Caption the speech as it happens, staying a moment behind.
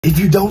If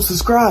you don't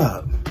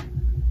subscribe,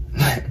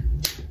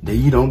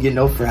 then you don't get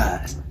no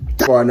fries.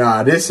 Boy,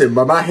 nah, this shit,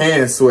 but my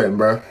hand's sweating,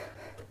 bro.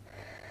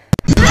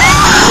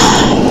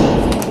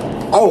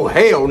 Oh,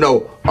 hell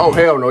no. Oh,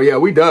 hell no. Yeah,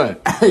 we done.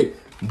 Hey,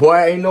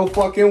 boy, ain't no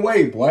fucking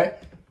way, boy.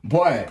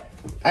 Boy.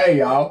 Hey,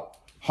 y'all.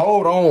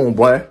 Hold on,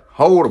 boy.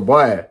 Hold it,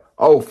 boy.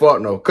 Oh, fuck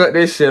no. Cut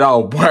this shit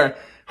off, boy.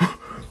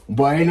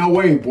 Boy, ain't no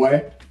way,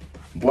 boy.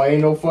 Boy,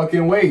 ain't no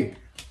fucking way.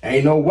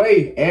 Ain't no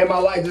way. And my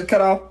light just cut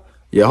off.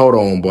 Yeah, hold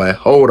on, boy.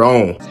 Hold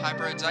on. It's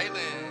Hyper Jalen.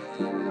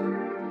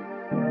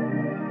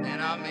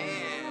 And I'm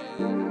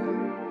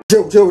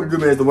in. Chill, what it do,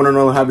 man? It's the one and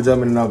only Hyper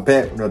Jalen, and I'm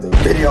back with another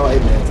video. Hey,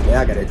 man, today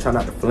I gotta try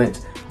not to flinch.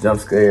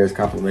 Jump scares,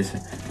 confirmation.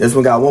 This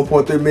one got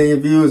 1.3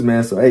 million views,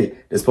 man. So, hey,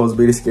 it's supposed to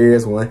be the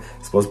scariest one.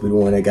 It's supposed to be the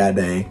one that got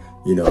dang,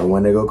 you know, the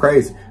one that go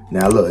crazy.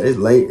 Now, look, it's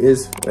late.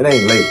 It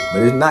ain't late,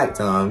 but it's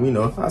nighttime, you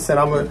know. I said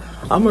I'm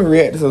gonna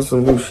react to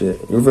some new shit.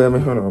 You feel me?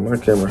 Hold on, my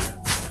camera.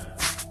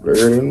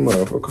 Blurry in the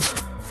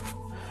motherfucker.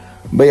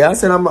 But yeah, I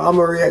said I'm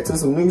gonna react to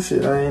some new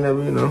shit I ain't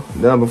never, you know,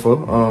 done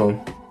before.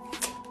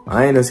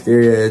 I ain't a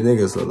scary ass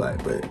nigga, so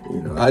like, but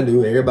you know, I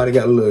do. Everybody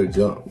got a little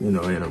jump, you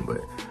know, in them.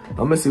 But I'm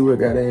gonna see what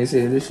goddamn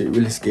said. This shit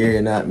really scary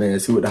or not, man.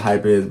 See what the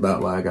hype is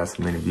about. Why I got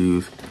so many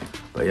views.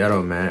 But y'all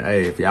know, man.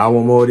 Hey, if y'all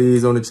want more of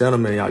these on the channel,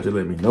 man, y'all just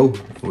let me know.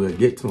 We'll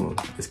get to them.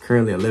 It's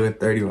currently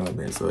 11:31,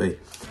 man. So hey,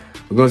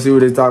 we're gonna see what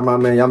they talking about,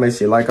 man. Y'all make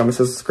sure you like, comment,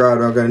 subscribe.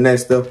 Y'all got the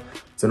next stuff.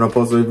 So don't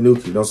post if you're new.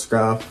 If you don't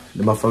subscribe,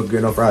 the motherfucker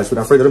get no fries.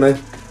 Without further ado, man,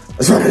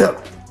 let's run it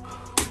up.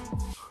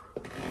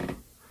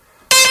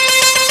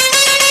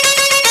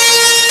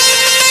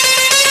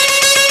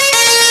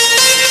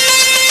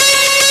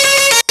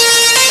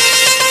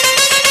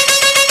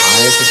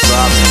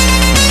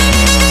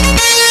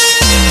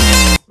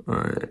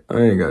 Alright,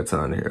 I ain't got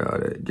time to hear all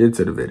that. Get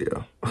to the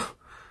video.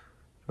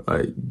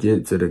 Like,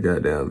 get to the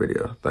goddamn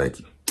video. Thank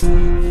you.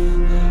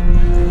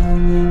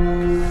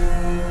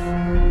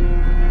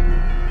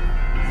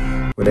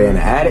 Were they in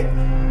the attic?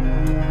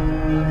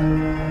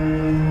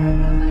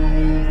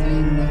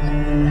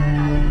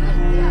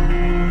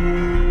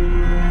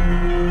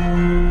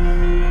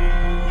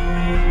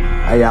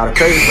 Hey, y'all, the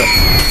crazy stuff.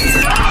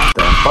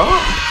 The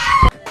fuck?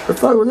 The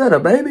fuck was that, a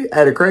baby?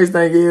 Hey, the crazy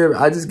thing is,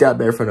 I just got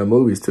back from the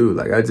movies too.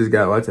 Like, I just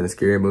got watching a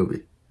scary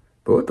movie.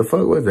 But what the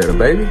fuck was that, a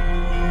baby?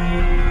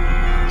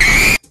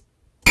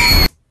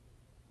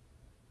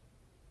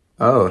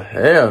 Oh,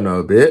 hell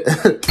no, bitch.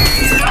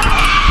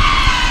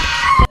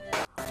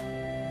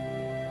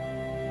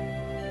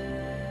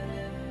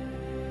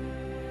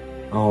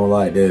 I don't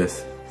like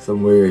this.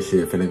 Some weird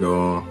shit finna go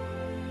on.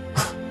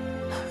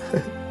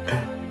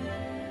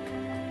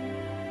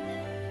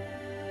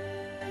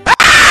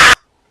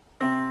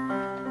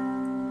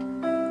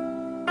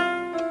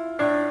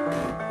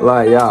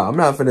 Like, y'all, I'm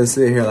not finna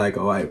sit here like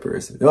a white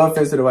person. No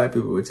offense to the white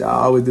people, but y'all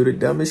always do the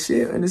dumbest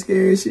shit and the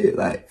scariest shit.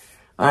 Like,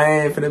 I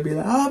ain't finna be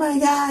like, oh my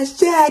gosh,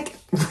 Jack.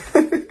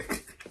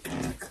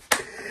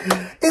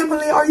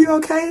 Emily, are you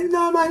okay?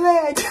 No, my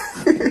leg.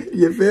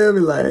 You feel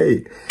me?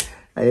 Like,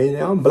 hey,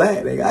 I'm black,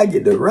 nigga. I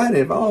get to run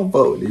if I don't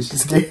vote. This shit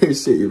scary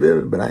shit, you feel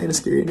me? But I ain't a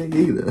scary nigga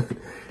either.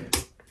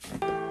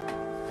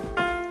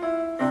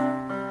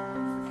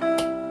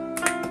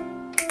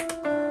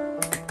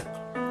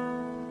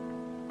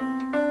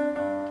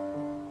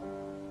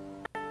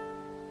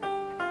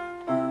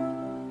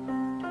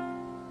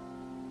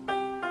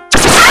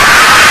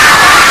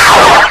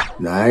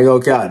 Nah, I ain't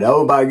gonna count. That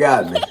one about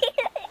got me.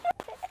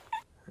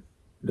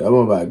 That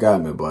one about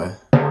got me, boy.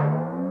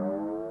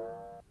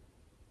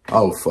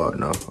 Oh, fuck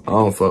no. I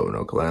don't fuck with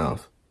no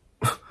clowns.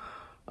 I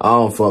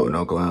don't fuck with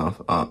no clowns.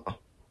 I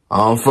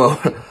don't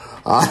fuck.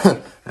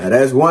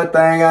 That's one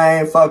thing I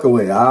ain't fucking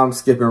with. I'm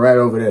skipping right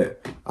over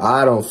that.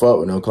 I don't fuck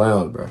with no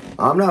clowns, bro.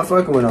 I'm not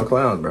fucking with no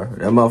clowns, bro.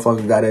 That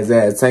motherfucker got his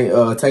ass. Tank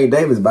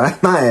Davis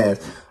behind my ass.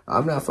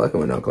 I'm not fucking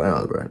with no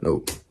clowns, bro.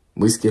 Nope.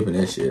 We skipping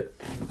that shit.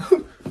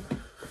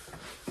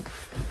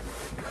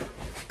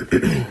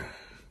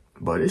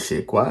 But this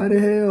shit quiet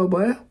as hell,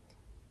 boy.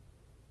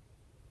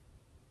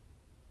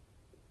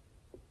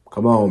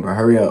 Come on, bro.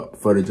 Hurry up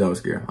for the jump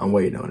scare. I'm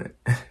waiting on it.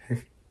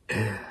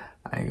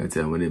 I ain't gonna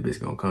tell when this bitch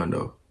gonna come,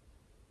 though.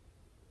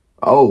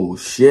 Oh,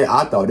 shit.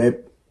 I thought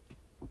that...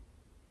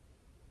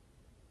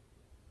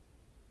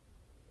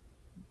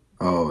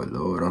 Oh,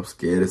 Lord. I'm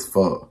scared as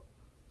fuck.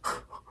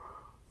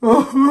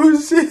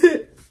 Oh,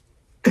 shit.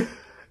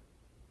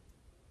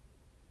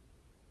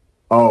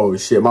 Oh,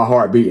 shit. My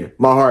heart beating.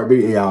 My heart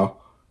beating, y'all.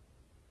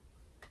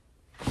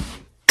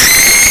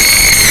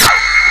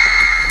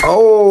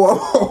 Oh,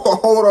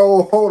 hold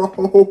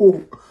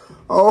on.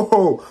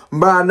 Oh,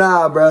 my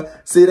nah, bro.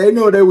 See, they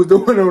know what they was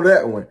doing on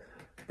that one.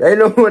 They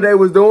know what they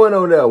was doing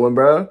on that one,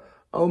 bro.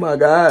 Oh, my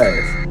gosh.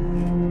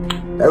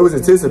 They was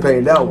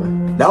anticipating that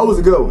one. That was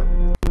a good one.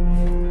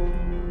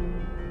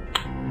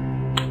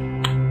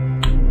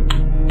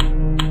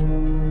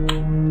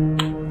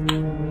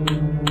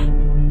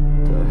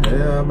 The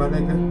hell, my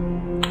nigga?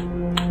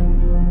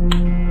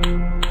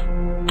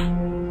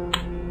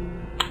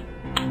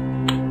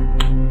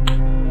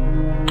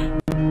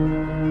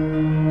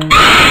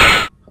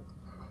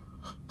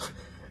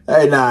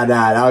 Hey,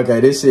 nah. Okay,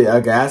 this shit.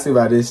 Okay, I see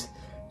about this.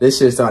 This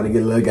shit's starting to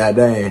get a little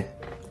goddamn.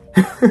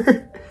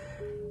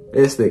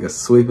 This nigga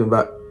sweeping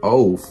by.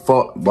 Oh,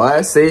 fuck,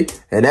 boy, see?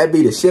 And that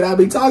be the shit I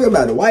be talking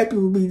about. The white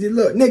people be just,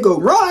 look, nigga,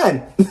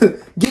 run!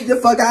 Get the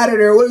fuck out of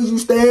there. What is you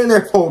staying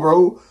there for,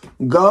 bro?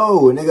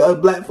 Go, nigga, us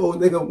black folks,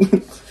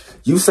 nigga.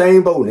 You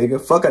same boat, nigga.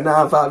 Fuck a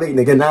 958,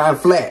 nigga, 9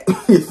 flat.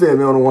 You feel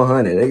me, on the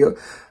 100, nigga.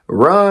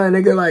 Run,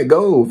 nigga, like,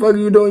 go. Fuck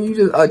you doing? You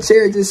just, a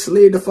chair just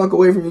slid the fuck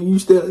away from you. You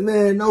still,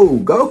 man, no,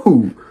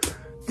 go.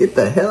 Get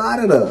the hell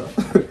out of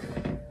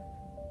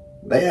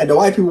there. The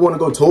white people want to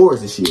go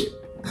towards the shit.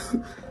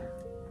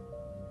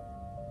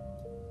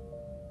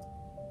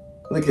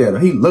 Look at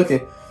him. He looking.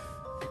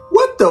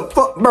 What the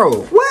fuck, bro?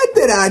 What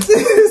did I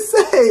just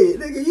say?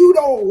 Nigga, you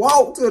don't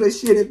walk to the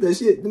shit if the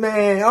shit,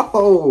 man.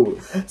 Oh,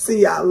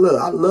 see, I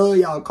love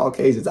y'all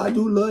Caucasians. I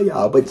do love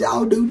y'all, but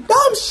y'all do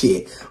dumb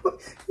shit.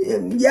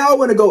 Y'all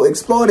want to go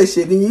explore this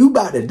shit, and you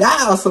about to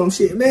die or some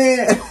shit,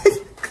 man.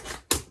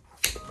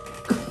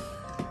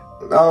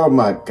 Oh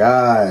my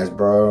gosh,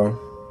 bro.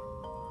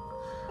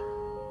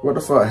 What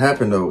the fuck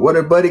happened though? Where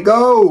did Buddy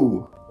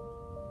go?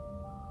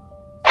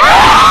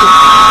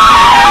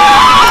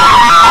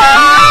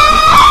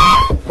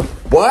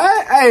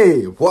 What?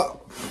 Hey,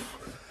 what?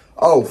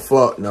 Oh,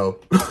 fuck, no.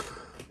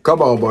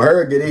 Come on, boy.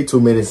 Hurry, get these 2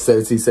 minutes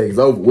and 17 seconds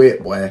over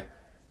with, boy.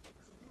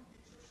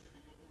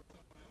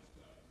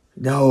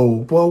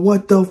 Yo, boy,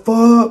 what the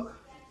fuck?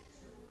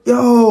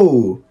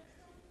 Yo.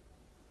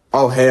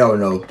 Oh, hell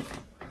no.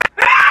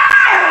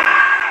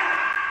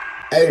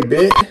 Hey,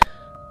 bitch.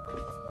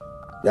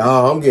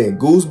 Y'all, I'm getting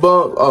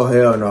goosebumps. Oh,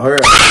 hell no. Hurry.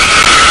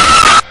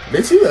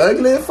 Bitch, you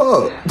ugly as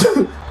fuck.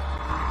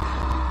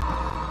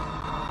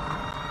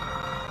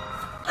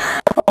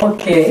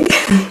 Okay.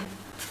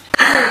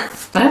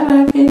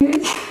 Bye-bye,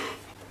 baby.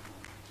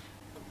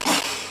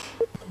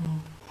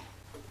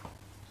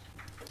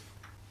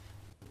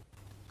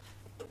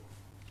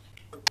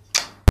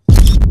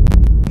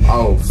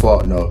 Oh,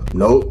 fuck no.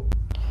 Nope.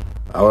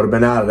 I would have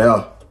been out of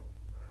there.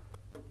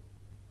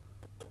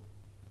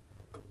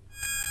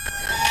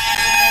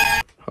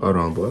 Hold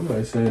on, boy. I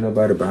ain't seeing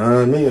nobody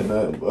behind me or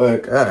nothing, boy.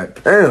 God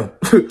damn.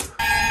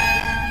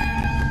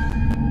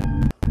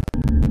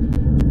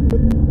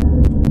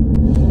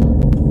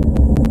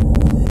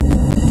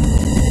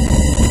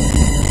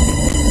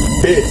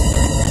 Bitch,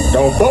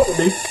 don't fuck with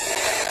me.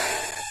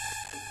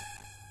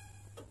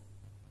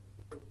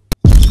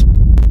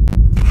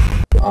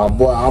 Oh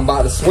boy, I'm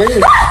about to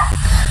swing.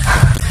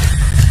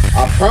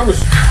 I promise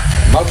you.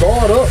 My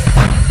guard up.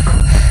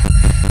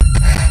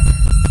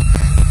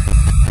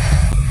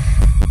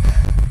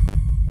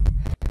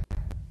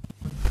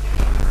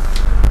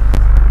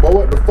 Boy,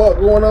 what the fuck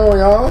going on,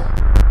 y'all?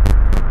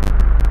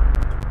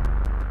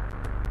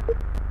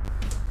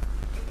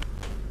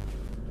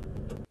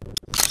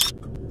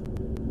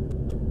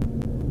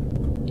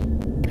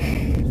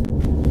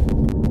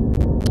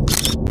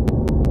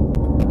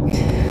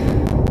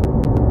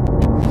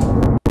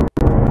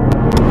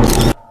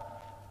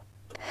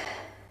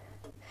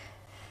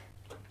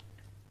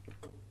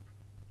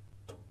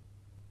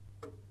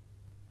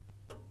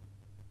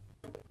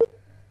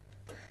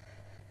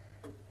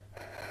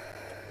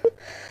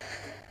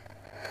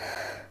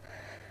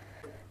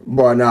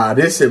 Boy, nah,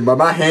 this shit, but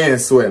my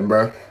hand's sweating,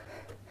 bro.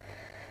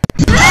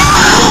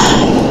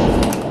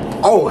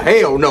 Oh,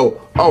 hell no.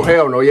 Oh,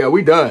 hell no. Yeah,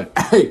 we done.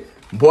 Hey,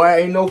 boy,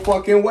 ain't no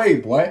fucking way,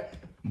 boy.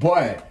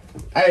 Boy,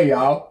 hey,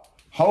 y'all.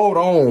 Hold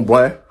on,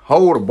 boy.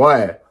 Hold on,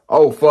 boy.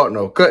 Oh, fuck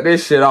no. Cut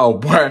this shit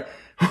off, boy.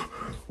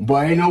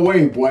 Boy, ain't no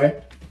way, boy.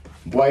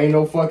 Boy, ain't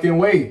no fucking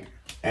way.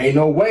 Ain't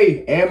no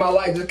way. And my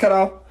light just cut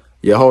off.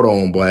 Yeah, hold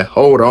on, boy.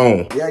 Hold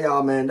on. Yeah,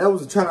 y'all, man. That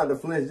was a try not to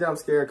flinch jump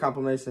scare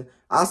compilation.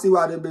 I see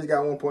why this bitch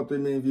got 1.3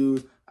 million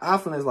views. I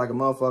flinch like a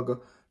motherfucker.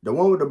 The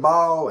one with the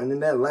ball and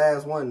then that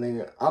last one,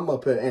 nigga, I'm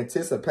up here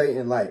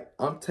anticipating like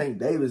I'm Tank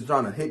Davis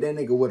trying to hit that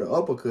nigga with an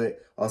uppercut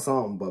or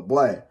something. But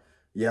boy,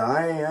 yeah,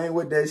 I ain't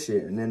with that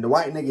shit. And then the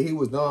white nigga, he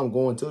was dumb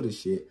going to this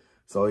shit.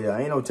 So yeah,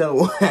 ain't no telling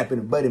what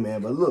happened to Buddy,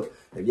 man. But look,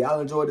 if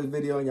y'all enjoyed this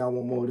video and y'all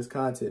want more of this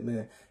content,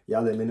 man,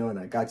 y'all let me know and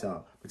I got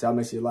y'all. But y'all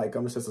make sure you like,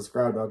 comment, share,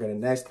 subscribe, dog.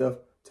 And the next stuff,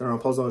 turn on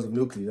post notifications if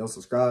you're new because you don't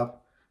subscribe.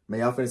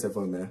 Man, y'all finish that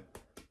for me, man.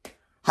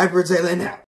 Hyper Jalen out.